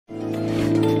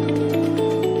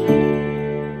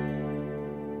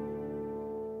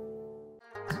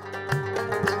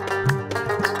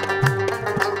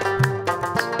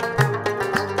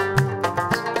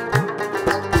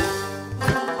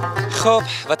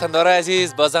وطندارای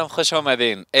عزیز بازم خوش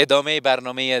آمدین. ادامه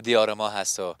برنامه دیار ما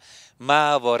هست و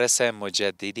ما وارث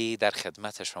مجددی در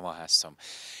خدمت شما هستم.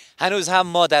 هنوز هم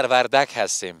ما در وردک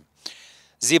هستیم.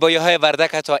 زیبایی های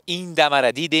وردک تا این دمه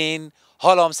را دیدین.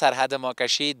 حالا هم سرحد ما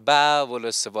کشید به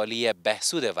ولسوالی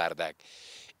بهسود وردک.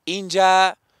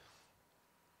 اینجا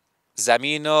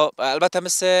زمین و البته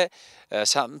مثل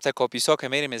سمت کاپیسا که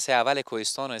میریم حصه اول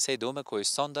کوهستان و حصه دوم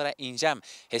کوهستان داره، اینجا هم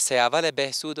حصه اول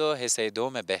بهسود و حصه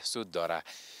دوم بهسود داره.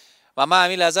 و من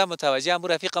همین لحظه متوجه هم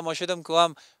رفیق ما شدم که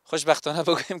هم خوشبختانه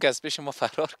بگویم که از پیش ما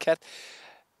فرار کرد،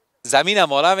 زمین هم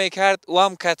مالا میکرد، او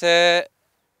هم کت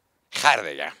خر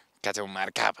دیگه، کت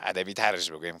مرکب، ادبی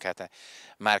ترش بگویم کت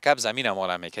مرکب زمین هم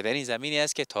مالا میکرد. این زمینی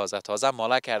است که تازه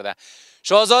مالا کرده.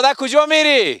 شاهزاده کجا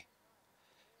میری؟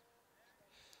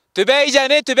 تو بیا اینجا،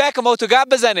 نه تو بیا که ما تو گپ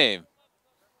بزنیم،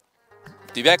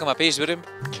 تو بیا که ما پیش بریم.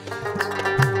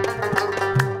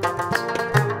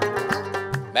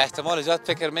 به احتمال زیاد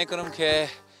فکر میکنم که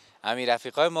همین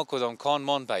رفیقای ما کدام کان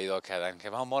مان پیدا کردن که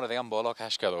ما رو دیگه بالا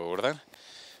کش کرده آوردن.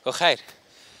 و خیر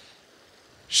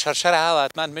شرشر هوا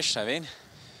حتما میشنوین.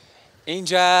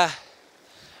 اینجا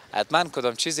حتما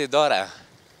کدام چیزی داره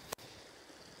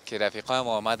که رفیقای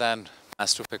ما آمدن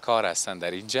مصروف کار هستن،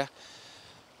 در اینجا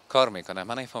کار میکنن.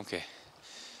 من نمیفهم که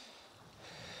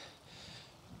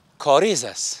کاریز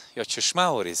است یا چشمه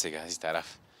آریزه از این طرف.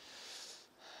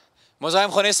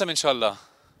 مزاحم خانه هستم انشالله.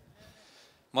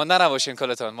 مانده نباشین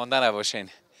کلتان، مانده نباشین.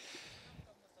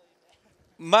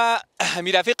 ما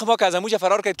همین رفیق ما که از اموجه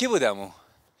فرار کرد کی بودم او؟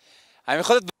 همین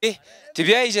خودت بودی؟ تو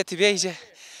بیا اینجا، تو بیا اینجا.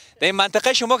 در این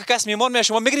منطقه شما که کس میمان میاد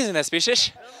شما میگریزین از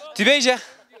پیشش. تو بیا اینجا،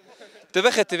 تو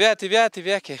بخیر، تو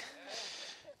بیا که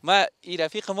ما این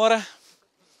رفیق ما را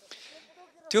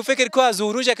تو فکر کو از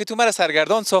اوروجه که تو مرا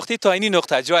سرگردان ساختی تا اینی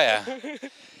نقطه جایه.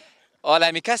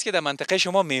 عالمی کس که در منطقه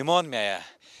شما میمان میایه،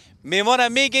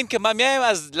 میمانم میگین که من میایم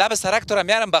از لب سرک تو را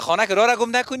میارم به خانه که راه را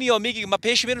گم نکنی، یا میگی من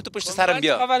پیش میرم تو پشت سرم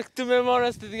بیا. خبر که تو میمان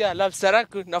هستی دیگه، لب سرک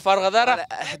نفرقه داره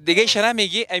دیگه شنا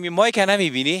میگی امی مای که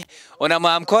نمیبینی، اونم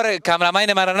همکار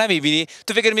کامرامین مرا نمیبینی،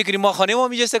 تو فکر میکنی ما خانه ما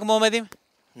میجسته که ما اومدیم؟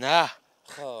 نه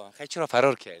خیلی چرا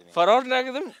فرار کردیم؟ فرار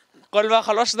نکردم، قلبه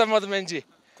خلاص شدم اومدم اینجا.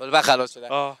 قلبه خلاص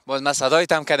شده. باز من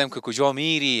صدایت هم کردم که کجا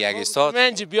میری یک استاد.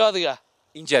 اینجا بیا دیگه.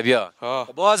 اینجا بیا.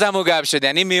 بازم او گپ شد،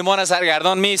 یعنی میمان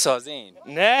سرگردان میسازین؟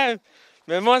 نه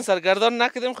میمان سرگردان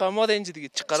نکردیم، خماد اینجا دیگه.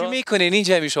 چی میکنین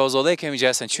اینجا همیشه آزاده که اینجا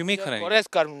هستن؟ چی میکنن؟ کاریز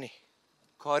کار میکنی.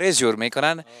 کاریز جور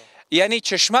میکنن؟ یعنی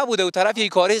چشمه بوده و طرف یه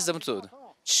کاریز بود.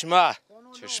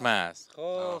 چشمه است.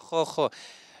 خو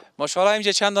ماشاءالله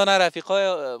اینجا چند دانه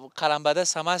رفیقای قلم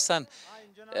بدست هم هستن،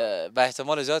 به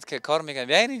احتمال زیاد که کار میکنن.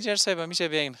 بیاین اینجا صاحب، میشه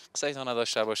بیاین قصه‌تون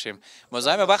داشته باشیم.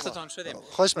 مزاحم وقتتون شدیم.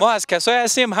 ما از کسایی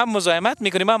هستیم هم مزاحمت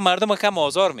میکنیم هم مردم کم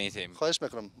آزار میدیم. خواهش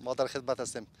میکنم، ما در خدمت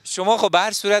هستیم. شما خب به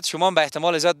هر صورت شما به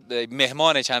احتمال زیاد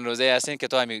مهمان چند روزه هستین که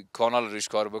تو همین کانال روش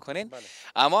کار بکنین. بله.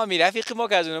 اما می رفیقی ما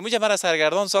که از اونجا مرا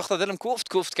سرگردان ساخته، دلم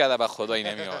کوفت کرده به خدای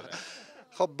نمیاد.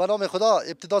 خب به نام خدا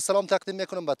ابتدا سلام تقدیم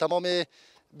میکنم به تمام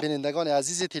بینندگان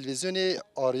عزیز تلویزیون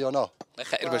آریانا.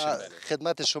 بخیر باشین.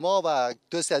 خدمت شما و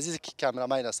دوست عزیزی که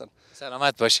کامرامین هستن.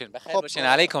 سلامت باشین. بخیر باشین.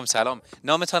 علیکم سلام.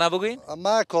 نامتون بگوین؟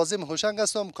 من کاظم هوشنگ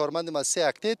هستم، کارمندم از 3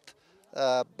 اکتیت،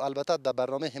 البته در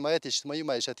برنامه حمایت اجتماعی و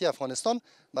معیشتی افغانستان،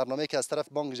 برنامه که از طرف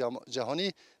بانک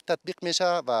جهانی تطبیق میشه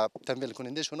و تمویل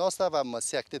کننده شون است و ما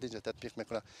 3 اکتیت اینجا تطبیق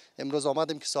میکنه. امروز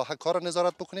آمدیم که ساحه کار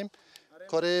نظارت بکنیم،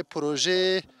 کار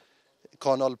پروژه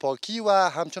کانال پاکی و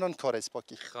همچنان کار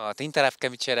اسپاکی. خب این طرف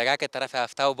کمی چهرگه که طرف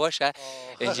هفته و باشه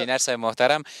انجینر صاحب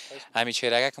محترم، همین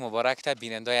چهرگه که مبارک تا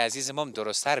بینندای عزیز ما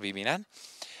درست‌تر ببینن.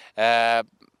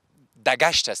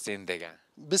 دگشت هستین دیگه.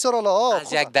 بسیار عالی.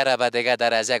 از یک در به دیگه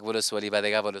در، از یک ولسوالی به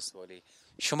دیگه ولسوالی.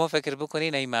 شما فکر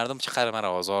بکنین این مردم چقدر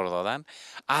مرا آزار دادن.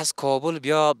 از کابل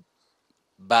بیا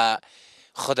به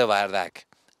خود وردک،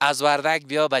 از وردک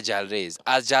بیا به جلریز،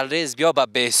 از جلریز بیا به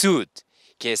بهسود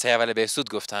که سه اول بهسود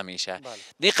گفتم میشه.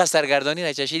 دیگه سرگردانی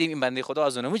نچشیدیم. این بنده خدا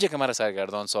از اونمو که مرا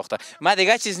سرگردان ساخته. من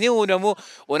دیگه چیز نی اونمو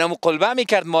قلبه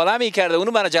میکرد، مالا میکرد،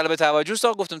 اونو مرا جلب توجه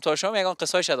ساخت. گفتم تا شام یگان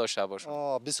قصه‌اش داشته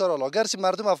باشم. بسیار عالی. گرچه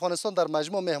مردم افغانستان در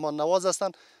مجموع مهمان نواز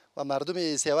هستند و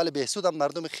مردم سه اول بهسود هم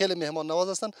مردم خیلی مهمان نواز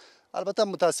هستند، البته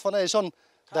متاسفانه ایشان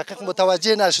دقیق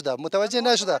متوجه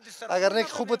نشده. اگر نه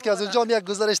خوب بود که از اونجا یک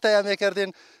گزارش تهیه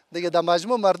میکردین. دیگه در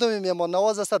مجموع مردم میهمان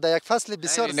نواز است. در یک فصل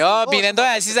بسیار نه بیننده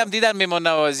عزیزم دیدن میهمان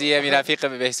نوازی همین رفیق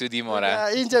بهسودی ما را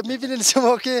اینجا میبینید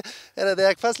شما که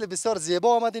در یک فصل بسیار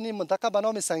زیبا آمدین. این منطقه به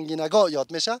نام سنگینگاه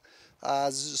یاد میشه،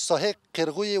 از ساحه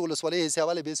قرغوی ولسوالی حصه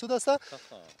اول بهسود است.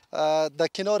 در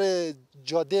کنار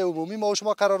جاده عمومی ما و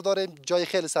شما قرار داریم، جای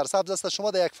خیلی سرسبز است.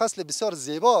 شما در یک فصل بسیار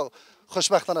زیبا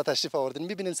خوشبختانه تشریف آوردین.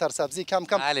 میبینین سرسبزی کم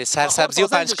کم. بله، سرسبزی و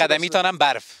 5 قدمی تانم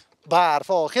برف.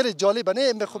 برف آخر جالب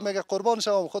نه میگه قربان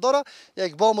شوم خدا را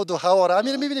یک بام و دو هوا را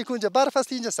امیر میبینی که اونجا برف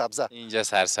است اینجا سبزه اینجا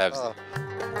سرسبزی.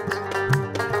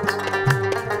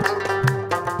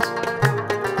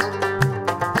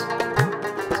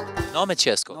 نام چی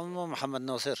است؟ نام محمد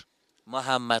ناصر.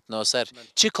 محمد ناصر.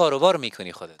 چی کاروبار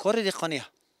میکنی خودت؟ کار دهقانی.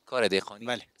 کار دهقانی؟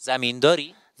 بله. زمین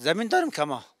داری؟ زمین دارم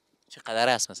کما. چقدر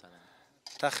است مثلا؟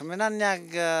 تخمینا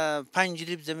یک 5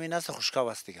 ریب زمین است خشکاو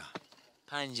است دیگه.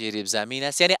 5 ریب زمین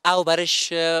است یعنی او برش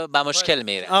به مشکل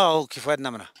میره. او کفایت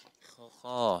نمونه.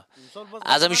 خب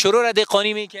از این شروع را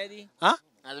دهقانی میکردی؟ ها؟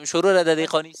 از این شروع را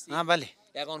دهقانی استی؟ ها بله.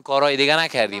 یگان کارهای دیگه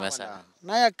نکردی مثلا؟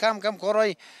 نه یک کم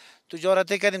کارهای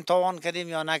تجارتی کردیم تاوان کردیم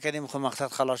یا نکردیم خب مقصد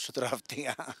خلاص شد رفت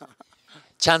دیگه.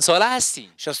 چند ساله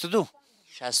هستی؟ 62.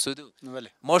 62. بله.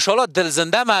 ماشاءالله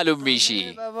دلزنده معلوم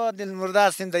میشی. بابا دل مرده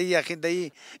هستیم دایی اخی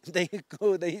دایی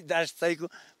دشت سایکو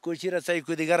کوچی را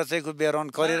سایکو دیگر را سایکو بیران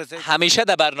کاری را سایکو. همیشه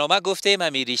در برنامه گفتیم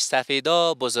امیریش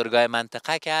سفیدا بزرگای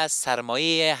منطقه که از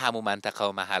سرمایه همون منطقه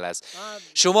و محل است.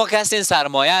 شما که هستین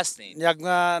سرمایه هستین. یک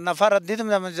نفر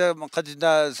دیدم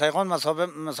در سیغان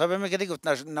مسابقه میکردی گفت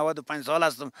 95 سال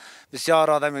هستم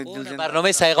بسیار آدم دلزنده.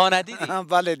 برنامه سیغان ندیدی؟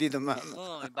 بله دیدم.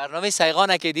 برنامه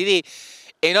سیغان که دیدی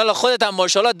اینا خودت هم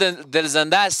ماشاءالله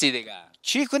دلزنده هستی دیگه.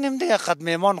 چی کنیم دیگه خد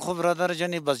میمان خوب برادر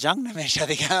جانی بس جنگ نمیشه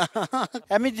دیگه.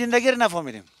 همین زندگی رو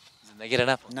نفهمیدیم. زندگی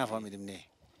رو نفهمیدیم نه.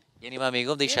 یعنی من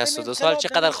میگم دیگه 62 سال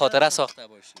چقدر خاطره ساخته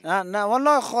باشی. نه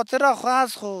والله خاطره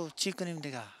خاص خو چی کنیم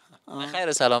دیگه. بخیر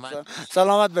و سلامت.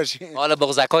 سلامت باشی. حالا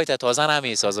بغضکایت تازه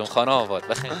نمیسازم خانه آباد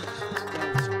بخیر.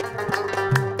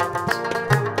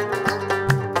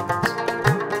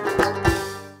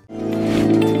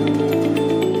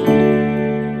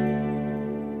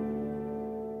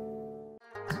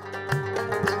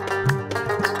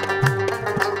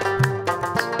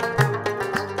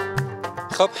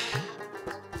 خب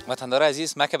وطندار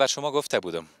عزیز من که بر شما گفته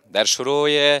بودم در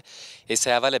شروع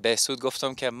حصه اول بهسود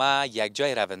گفتم که من یک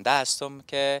جای رونده هستم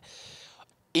که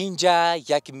اینجا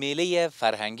یک میله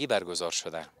فرهنگی برگزار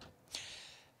شده.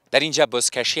 در اینجا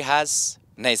بزکشی هست،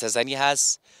 نیزه زنی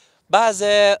هست، بعض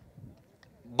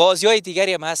بازی های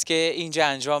دیگری هم هست که اینجا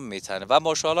انجام میتن و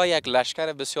ماشاءالله یک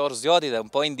لشکر بسیار زیادی در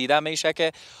پایین دیده میشه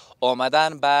که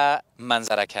آمدن به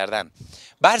منظره کردن.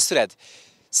 بر صورت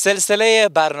سلسله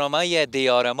برنامه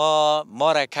دیار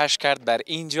ما را کش کرد بر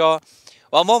اینجا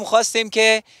و ما خواستیم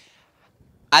که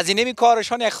از این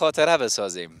کارشان یک خاطره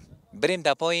بسازیم. بریم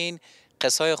در پایین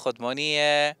قصای خودمانی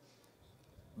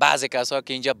بعضی کسا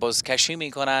که اینجا بزکشی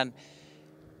میکنن،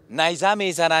 نیزه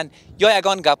میزنن یا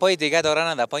یگان گپای دیگه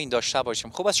دارن در پایین داشته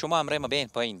باشیم. خوب است شما همراه ما بین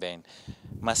پایین بین.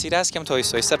 مسیر است که تا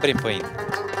ایستا بریم پایین.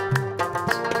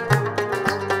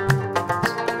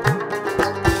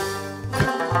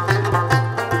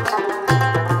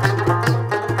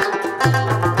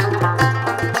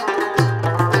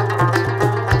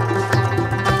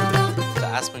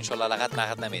 لغت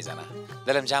نغت نمیزنه.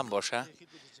 دلم جمع باشه.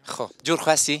 خب جور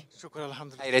خواستی؟ شکر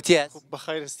الحمدلله. خیرتی است؟ خوب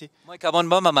بخیر هستی؟ ما کمان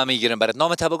با ما میگیریم برات.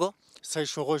 نامت بگو. سید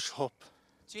شوقای شهاب.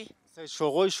 چی؟ سید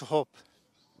شوقای شهاب.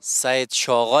 سید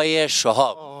شوقای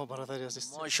شهاب. برادری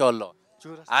عزیز. ماشاءالله.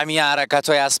 امی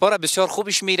حرکت‌های اسبا بسیار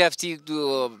خوبش میرفتی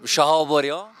شهاب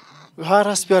باریا؟ هر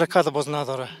اسبی حرکت باز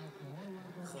نداره.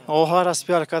 هر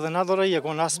اسبی حرکت نداره.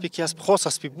 یگان اسبی که اسب خاص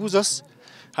اسبی بوز است.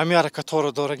 همین حرکت‌ها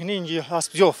رو داره. یعنی اینجا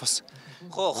اسب جوف است.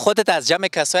 خودت از جمع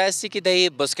کسایی هستی که در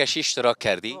بزکشی اشتراک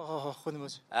کردی؟ خودم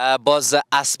باز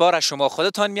اسبا را شما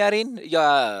خودتان میارین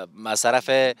یا از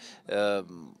طرف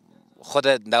خود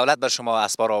دولت بر شما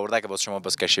اسبا را آورده که باز شما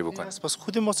بزکشی بکنید؟ پس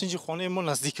خود ما اینجا خانه ما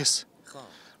نزدیک است.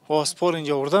 و اسبا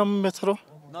اینجا آوردم مترو.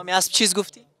 نام اسب چیز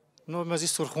گفتی؟ نام از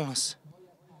سرخون است.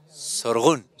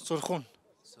 سرخون.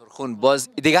 سرخون. باز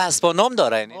دیگه اسبا نام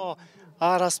داره یعنی؟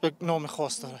 هر اسب نام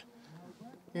خاص داره.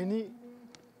 یعنی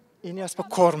این اسب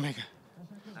کار میگه.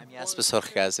 همین اسب سرخ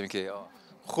که هستیم که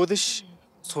خودش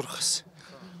سرخ است.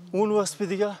 اون اسب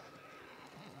دیگه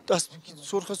اسب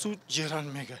سرخ است و جران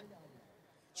میگه.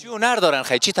 چی هنر دارن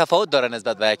خیلی؟ چی تفاوت داره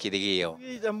نسبت به یکی دیگه یا؟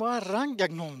 اما رنگ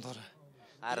یک نام داره.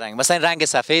 هر رنگ مثلا رنگ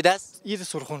سفید است؟ این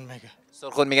سرخون میگه.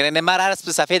 سرخون میگه. نه من هر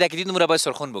اسب سفید که دیدم رو باید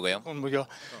سرخون بگویم. اون میگه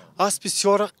اسب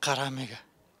بسیار قره میگه.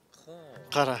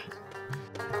 قره.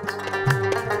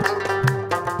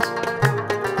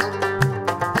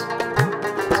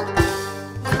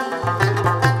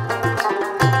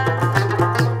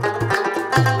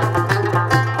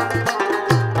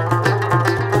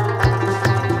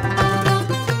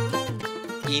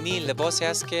 اینی لباسی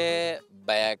است که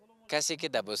با یک کسی که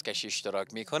در بزکشی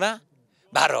اشتراک میکنه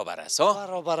برابر است.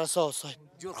 برابر است صاحب.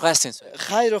 جور خواستین صاحب.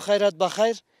 خیر و خیرت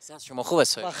بخیر. شما خوب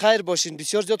است صاحب. بخیر باشین.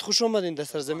 بسیار زیاد خوش آمدین در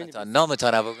سرزمین.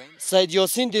 نامتان بگوین. سید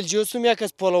یاسین دلجویستم یک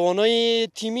از پهلوانای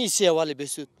تیمی هیسا اول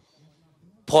بهسود.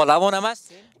 پهلوان هم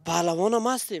هست؟ پهلوان هم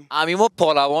هستیم. امی ما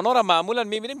پهلوان ها را معمولا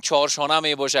میبینیم چهارشانه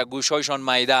می باشه، گوشایشان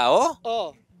میده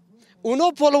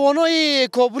اونا پهلوانای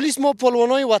کابلیست، ما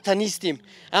پهلوانای وطنیستیم.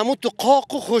 اما تو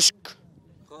قاق و خشک.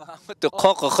 تو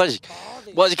قاق و خشک.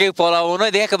 باز که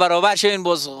پهلوانای دیگه که برابر شوین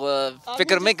باز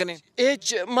فکر میکنین؟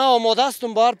 هیچ، ما آماده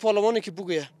هستم با هر پهلوانی که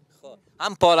بگویه.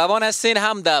 هم پهلوان هستین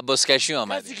هم در بزکشی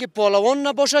آمدین. کسی که پهلوان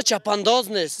نباشه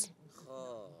چپانداز نیست.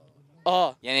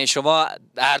 یعنی شما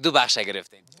هر دو بخش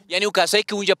گرفتین. یعنی اون کسایی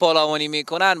که اونجا پهلوانی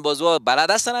میکنن بازو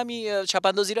بلد هستن همی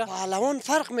چپاندازی را؟ پهلوان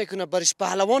فرق میکنه، برش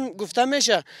پهلوان گفته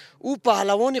میشه او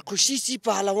پهلوان قشیسی،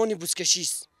 پهلوان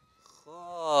بزکشیست.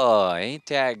 این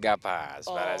تا گپ است.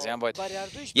 برای باید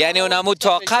یعنی اونمو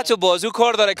طاقت و بازو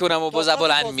کار داره که اونمو باز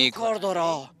بلند میکنه. کار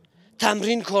داره،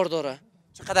 تمرین کار داره.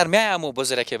 چقدر میای امو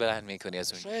بازو که بلند میکنی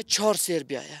از اون؟ شاید 4 سیر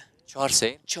بیایه. 4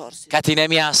 سیر؟ 4 سیر. کتی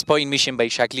نمی از پایین میشیم به این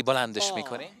شکلی بلندش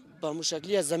میکنی؟ به اون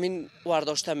شکلی از زمین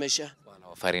ورداشته میشه.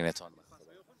 آفرینتون.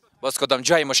 باز کدام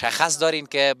جای مشخص دارین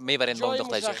که میبرین با اون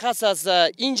دختر؟ جای مشخص از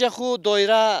اینجا خود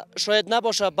دایره شاید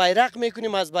نباشه، بیرق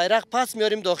میکنیم، از بیرق پس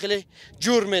میاریم داخل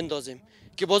جور میندازیم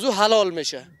که بازو حلال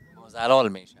میشه. باز حلال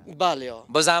میشه. بله.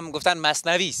 باز هم گفتن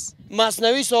مصنوی است.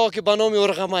 مصنوی است که به نام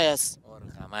ارغمه است.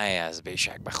 ارغمه است به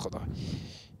شک به خدا.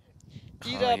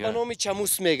 ایرا به نام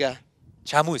چموس میگه.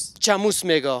 چموس؟ چموس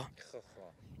میگه.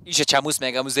 ایش چموس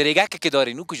میگه. زریگه که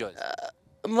دارین او کجاست؟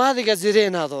 ما دیگه زیره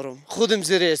ندارم، خودم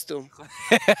زیره استم.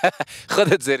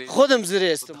 خودت زیره؟ خودم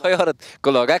زیره استم. یارت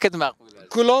کلاگه که مقبول است.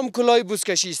 کلام کلای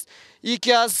بوسکشی است.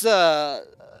 یکی از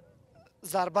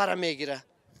ضربه را میگیره.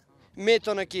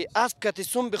 میتونه که اسب کتی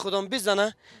سم به خودم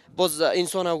بزنه، باز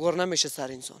انسان اوگار نمیشه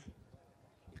سر انسان.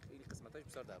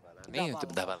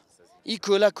 این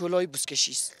کلای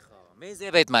بوسکشی است.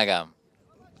 میزیبید مگم؟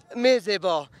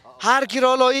 میزیبا. هر کی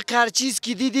را لای قرچیز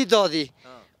که دیدی دادی.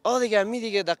 دیگه می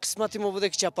دیگه در قسمت ما بوده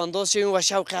که چپانداز شویم و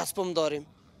شوق اسبم داریم.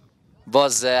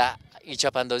 باز این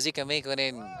چپاندازی که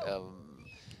میکنین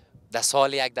در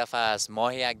سال یک دفعه است،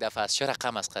 ماه یک دفعه است، چه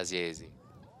رقم است قضیه ازی؟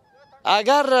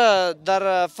 اگر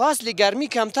در فصل گرمی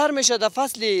کمتر میشه، در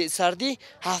فصل سردی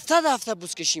هفته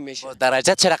بوسکشی میشه.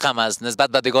 درجه چه رقم است نسبت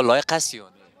به دیگه لایق است یا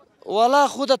نه؟ والا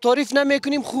خود تعریف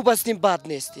نمیکنیم، خوب هستیم بد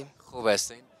نیستیم. خوب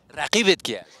هستین. رقیبت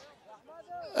کیه؟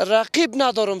 رقیب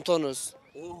ندارم تونس.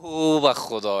 اوه به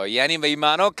خدا، یعنی به این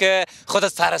معنا که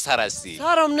خودت سر هستی؟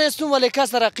 سرم نیستم ولی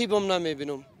کس رقیبم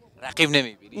نمیبینم. رقیب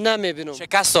نمیبینی؟ نمیبینم.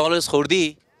 شکست سالس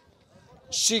خوردی؟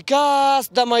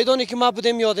 شکست در میدانی که ما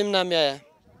بودیم یادم نمیایه.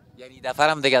 یعنی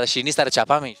دفرم دیگه شیرینی سر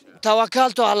چپه میشه. توکل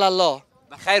تو علی الله.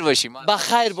 بخیر باشیم.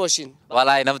 بخیر باشین.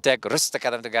 والا اینم تو یک رست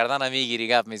کردم تو گردن میگیری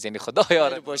گپ میزنی. خدا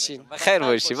یار باشین. بخیر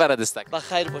باشی. برات دستک.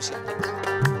 بخیر باشین.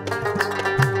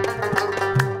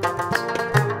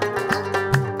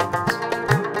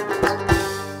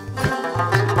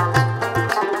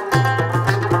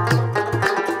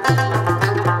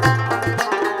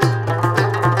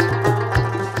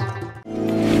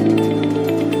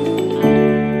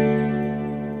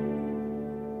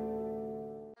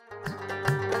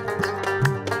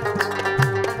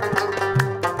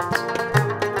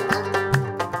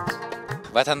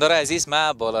 وطندار عزیز،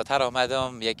 من بالاتر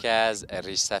آمدم یکی از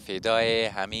ریش سفیدای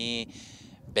همی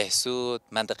بهسود،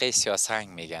 منطقه سیاسنگ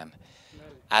میگن،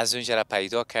 از اونجا را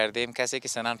پیدا کردیم. کسی که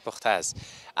سنن پخته است،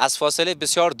 از فاصله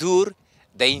بسیار دور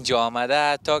در اینجا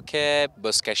آمده تا که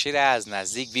بزکشی را از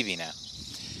نزدیک ببینه.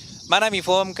 من هم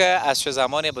میفهم که از چه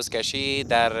زمان بزکشی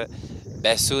در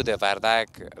بهسود وردک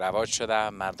رواج شده،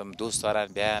 مردم دوست دارن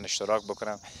بیان اشتراک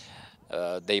بکنن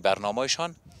در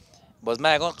برنامهشان. باز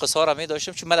من یگان قصه را می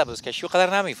داشتم چون من در بزکشی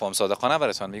قدر نمیفهم، صادقانه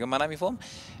براتون میگم من نمیفهم.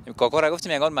 کاکا را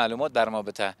گفتم یگان معلومات در ما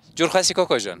بده. جور خاصی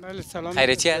کاکا جان؟ بله سلام.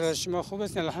 خیریتی است؟ شما خوب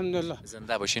هستین؟ الحمدلله.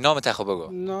 زنده باشی. نامت خو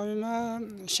بگو. نام من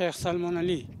شیخ سلمان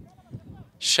علی.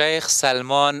 شیخ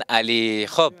سلمان علی.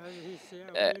 خب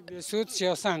بهسود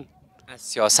سیاسنگ. از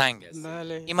سیاسنگ است.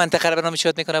 بله. این منطقه را برنامه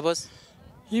چیات میکنه باز؟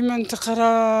 این منطقه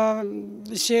را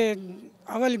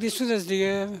اول بهسود است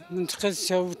دیگه، منطقه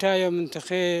سوتا یا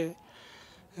منطقه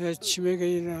چی میگه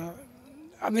اینا،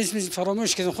 اسم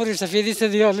فراموش کردم، خودش سفیدی است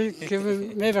دیگه که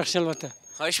میبخش البته.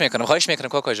 خواهش میکنم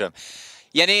کاکا جان.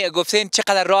 یعنی گفتین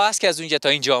چقدر راه است که از اونجا تا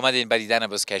اینجا آمدین به دیدن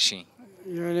بزکشی؟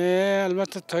 یعنی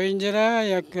البته تا اینجا را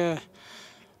یک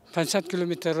 500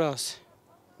 کیلومتر راه است.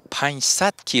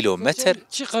 500 کیلومتر؟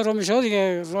 چی قرار میشه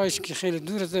دیگه، راهش که خیلی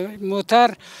دور است.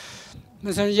 موتر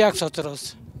مثلا 1 ساعت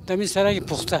راست. دمی سرک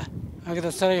پخته. اگر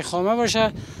در سرک خامه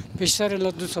باشه بیشتر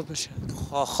الا 2 ساعت باشه.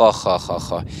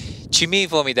 خواه چی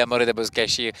میفهمی در مورد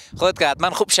بزکشی؟ خودت که حتما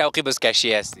خوب شوقی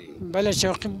بزکشی هستی. بله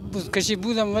شوقی بزکشی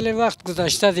بودم ولی وقت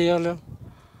گذشته دیگه. حالا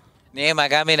نه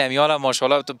مگه اینم یالا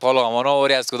ماشاءالله تو پالامانا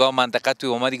اوری از کدام منطقه تو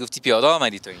اومدی گفتی پیاده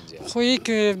آمدی تو اینجا؟ خویی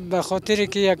که به خاطر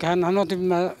که یک هنانات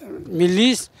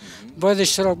ملی است باید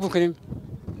اشتراک بکنیم.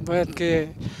 باید که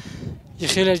یه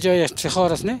خیلی جای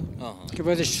افتخار است نه که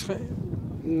باید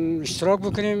اشتراک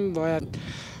بکنیم. باید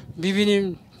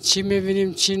ببینیم چی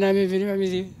میبینیم چی نمیبینیم.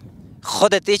 همیشه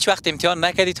خودت هیچ وقت امتحان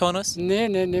نکردی تانوس؟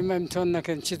 نه من امتحان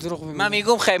نکردم. چی دروغ میگم؟ من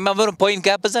میگم خیلی من برم پایین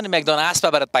گپ بزنیم یک دانه اسب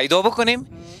برات پیدا بکنیم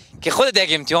که خودت یک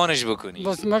امتحانش بکنی.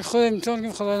 بس من خود امتحان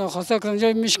کنم خدا نخواسته کنم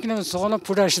جای میشکنم سخانا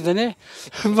پوره شده نه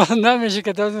باز نمیشه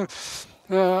که دادم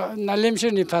نلیم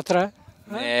شد نی پتره.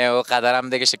 نه و قدرم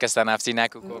دیگه شکست نفسی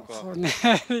نکو کوکو.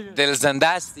 دل زنده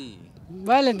هستی؟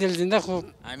 بله دل زنده خوب.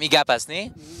 همین گپ است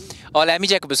نه؟ حالا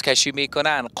همیشه که بس کشی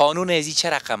میکنن قانون ازی چه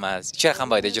رقم است؟ چه رقم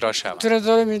باید اجرا شود؟ طور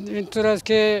دارم اینطور است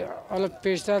که حالا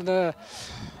پیشتر در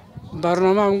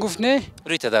برنامه هم گفت نه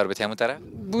روی تدار بتی همون طرف؟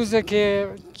 بوزه که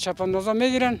چپاندازا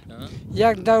میگیرن یک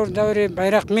دور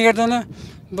بیرق میگردانه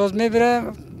باز میبره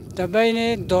در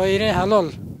بین دایره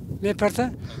حلال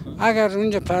میپرته. اگر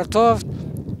اونجا پرتافت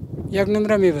یک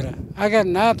نمره میبره، اگر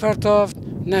نه پرتافت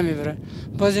نمیبره.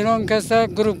 باز اینا هم کسته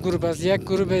گروپ است. یک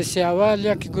گروپ 3 اول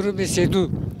یک گروپ 3 2.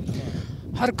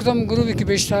 هر کدام گروهی که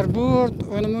بیشتر برد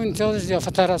اونمو امتیازش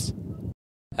زیافتر است.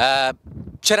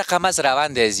 چه رقم از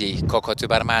روند ازی کاکا تو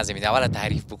بر من میده؟ اول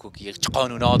تعریف بکو که چه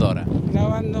قانونا داره؟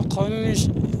 روند قانونش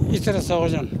اینطور است آقا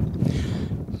جان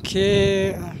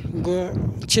که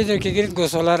چیزی که گرید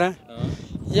گوساله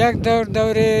یک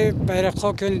دور بیرق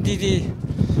خاک دیدی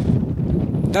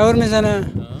دور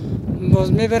میزنه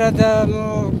باز میبره در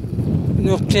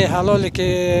نقطه حلالی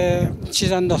که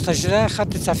چیز انداخته شده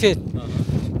خط سفید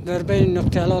در بین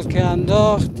نقطه حلال که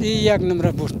انداخت یک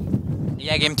نمره برد.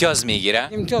 یک امتیاز میگیره؟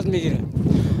 امتیاز میگیره.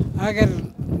 اگر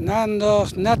نه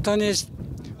انداخت نتانست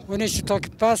اونش تا که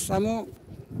پس همون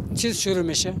چیز شروع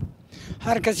میشه.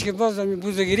 هر کسی که باز همی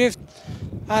بوزو گرفت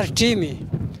هر تیمی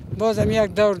باز هم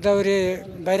یک دور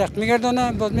بیرق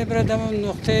میگردانه باز میبره در اون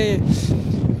نقطه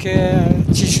که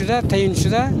چی شده تعیین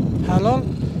شده حلال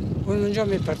اونجا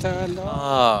میپرته.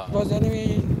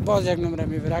 باز یک نمره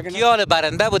میبره. کی حال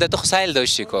برنده بوده؟ تو سیل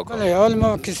داشتی کاکا؟ بله حال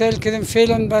ما که سیل کردیم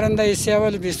فعلا برنده هیسا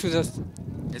اول بهسود است.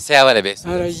 هیسا اول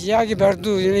بهسود؟ آره یک بر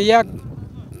دو یعنی یک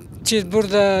چیز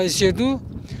برده هیسا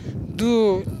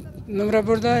دو نمره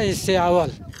برده هیسا اول.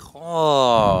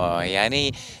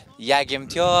 یعنی یک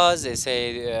امتیاز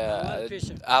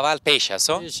اول پیش است؟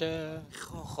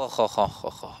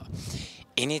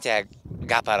 اینی تا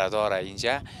گپره داره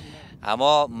اینجا.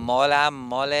 اما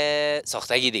مال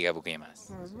ساختگی دیگه بگوییم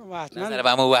است. نظر به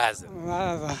همون وزن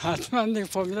حتما دیگه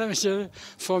فامیله میشه.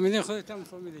 فامیلی خودت هم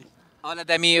فامیلی. حالا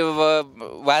دمی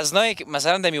وزنایی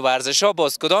مثلا دمی ورزش ها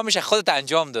باز کدام میشه خودت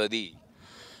انجام دادی؟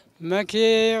 من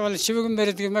که حالا چی بگم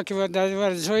برید که من که در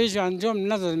ورزش ها هیچ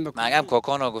انجام ندادم. مگم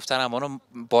کاکانا گفتن همانو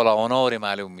پالوانا آوری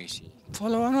معلوم میشی؟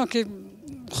 پالوانا که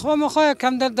خواهم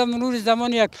کم در مرور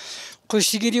زمان یک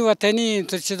کشتیگیری وطنی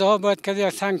تو چیزها باید که یک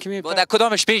سنگ می در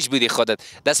کدامش پیش بودی خودت؟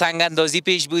 در سنگ اندازی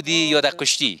پیش بودی یا در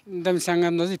کشتی؟ در سنگ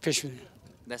اندازی پیش بودی.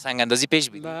 در سنگ اندازی پیش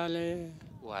بودی؟ بله.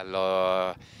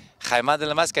 والا خیمه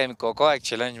دلم است که این کاکا یک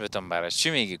چالش بتون براش. چی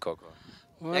میگی کاکا؟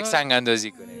 یک سنگ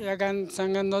اندازی کنی؟ یک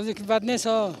سنگ اندازی که بد نیست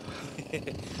ها.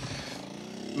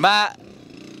 ما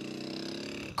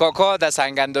کاکا در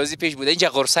سنگ اندازی پیش بوده. اینجا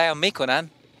قرصه هم میکنن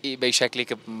به شکلی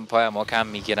که پای ما کم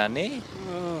میگیرن نه؟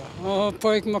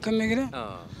 پای ما کم میگیره؟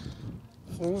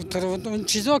 اون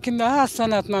چیزا که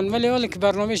هستن حتما ولی حالی که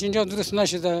برنامهش اینجا درست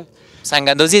نشده. سنگ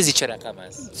اندازی ازی چه رقم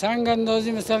است؟ سنگ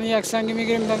اندازی مثلا یک سنگ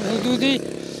میگیریم در حدودی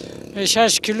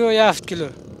 6 کیلو یا 7 کیلو.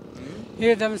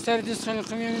 یه دم سر دست خیلی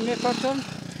قمی میپرتم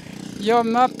یا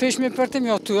ما پیش میپرتم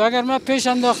یا تو. اگر ما پیش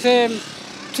انداختم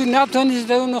تو نتونید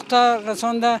در اون نقطه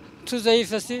رسانده تو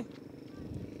ضعیف هستی.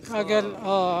 اگر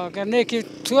نه که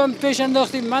تو هم پیش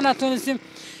انداختی من نتونستیم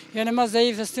یعنی ما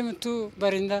ضعیف هستیم تو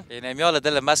برنده. این میال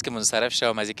دلم است که منصرف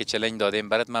شوم از اینکه چالش دادیم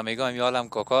برات. من میگم میالم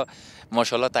کاکا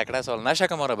ماشاءالله تکړه سال نشه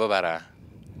که ما رو ببره.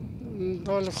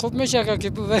 خوب میشه که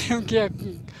ببریم که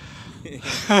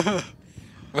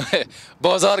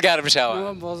بازار گرم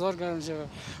شود. بازار گرم شود.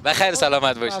 و خیر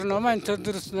سلامت باشید. برنامه اینطور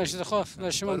درست نشده. خوب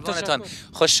شما تشکر.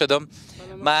 خوش شدم.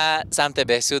 من سمت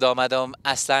بهسود آمدم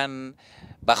اصلا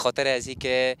به خاطر از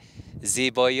اینکه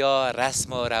زیبایی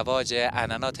رسم و رواج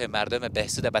عنعنات مردم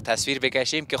بهسود به تصویر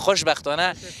بکشیم که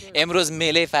خوشبختانه امروز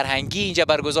میله فرهنگی اینجا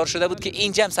برگزار شده بود که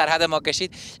اینجا هم سرحد ما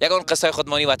کشید. یگان قصه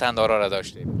خودمانی وطندارا را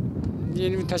داشتیم.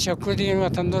 یعنی تشکر دیگه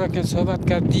وطندارا که صحبت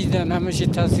کرد دیدن همش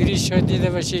تصویری شاید دیده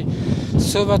باشی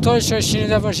صحبت‌هاش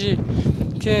شنیده باشی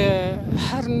که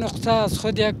هر نقطه از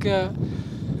خود یک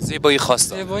زیبایی خاص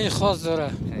داره. زیبایی خاص داره.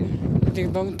 دیگه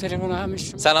با اون طریق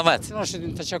همش سلامت.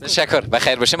 تشکر.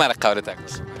 بخیر باشه. من قولتک.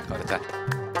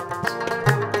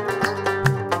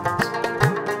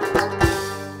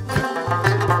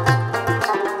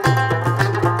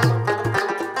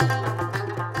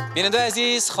 بیننده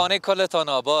عزیز، خانه کلتان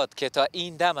آباد که تا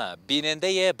این دم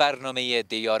بیننده برنامه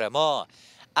دیار ما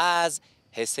از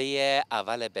حصه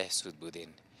اول بهسود بودین.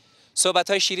 صحبت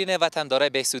های شیرین وطندارای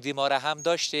بهسودی ما را هم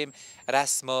داشتیم.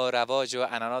 رسم و رواج و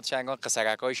عنعنات چنگان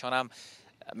قصگک هایشان هم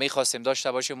میخواستیم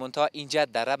داشته باشیم. منتها اینجا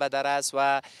دره به دره است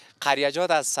و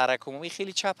قریجات از سرک عمومی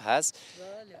خیلی چپ هست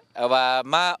و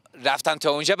ما رفتم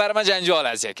تا اونجا برای من جنجال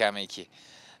است یکمی که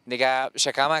دیگه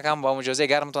شکمکم با مجازه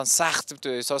گرمتان سخت تو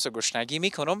احساس گشنگی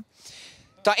میکنم.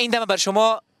 تا این دم بر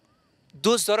شما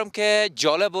دوست دارم که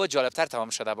جالب و جالبتر تمام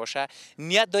شده باشه.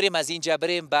 نیت داریم از اینجا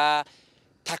بریم به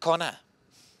تکانه.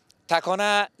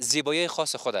 تکانه زیبایی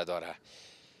خاص خود داره.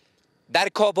 در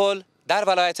کابل، در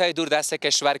ولایت های دوردست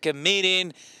کشور که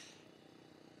میرین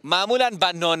معمولا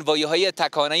به نانوایی های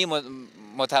تکانه‌ای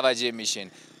متوجه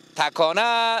میشین.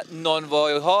 تکانه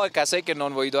نانوایی ها، کسایی که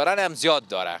نانوایی دارن هم زیاد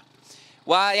داره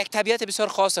و یک طبیعت بسیار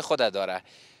خاص خود داره.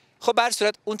 خب به هر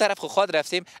صورت اون طرف خود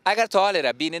رفتیم. اگر تا حال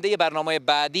را بیننده برنامه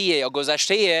بعدی یا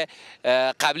گذشته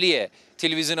قبلی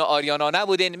تلویزیون آریانا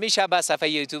نبودین، میشه به صفحه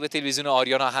یوتیوب تلویزیون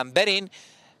آریانا هم برین،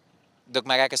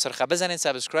 دکمه که سرخه بزنین،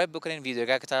 سابسکرایب بکنین،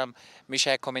 ویدیو که هم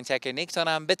میشه کامنت که نیکتان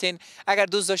هم بتین. اگر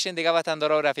دوست داشتین دیگه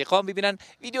وطندارا و رفیقان ببینن،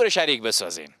 ویدیو رو شریک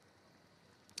بسازین.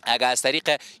 اگر از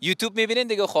طریق یوتیوب میبینین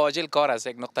دیگه خواجل کار است،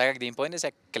 یک نقطه دیم پایین است،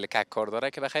 یک کلیک کار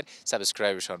داره که بخیر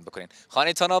سابسکرایبشون بکنین.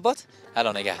 خانه تان آباد،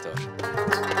 الان نگهدار.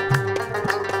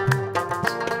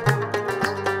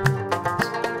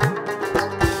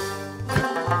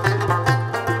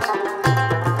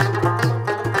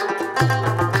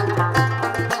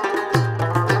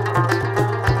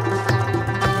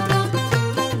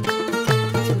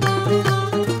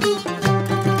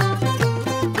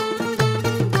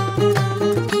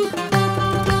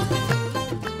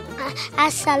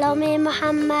 سلام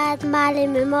محمد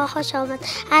معلم ما خوش آمد،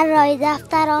 هر رای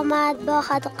دفتر آمد با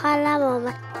خط و قلم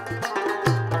آمد.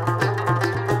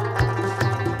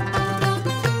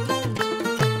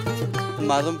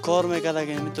 مردم کار میکرد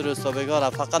که میتونه صبحگاه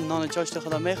فقط نان چاشت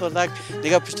خدا میخوردک،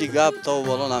 دیگه پشتی گپ تا و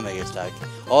بالا نمیگشتک.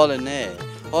 حال نه،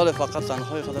 حال فقط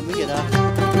تنهای خدا میگیره.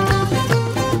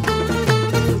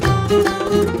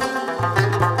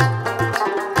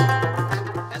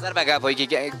 نظر به گپ هایی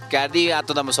که کردی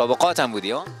حتی در مسابقات هم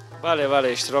بودی ها؟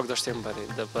 بله اشتراک داشتیم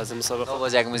برای بعضی مسابقات.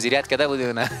 باز یک مدیریت کرده بودی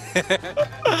و نه؟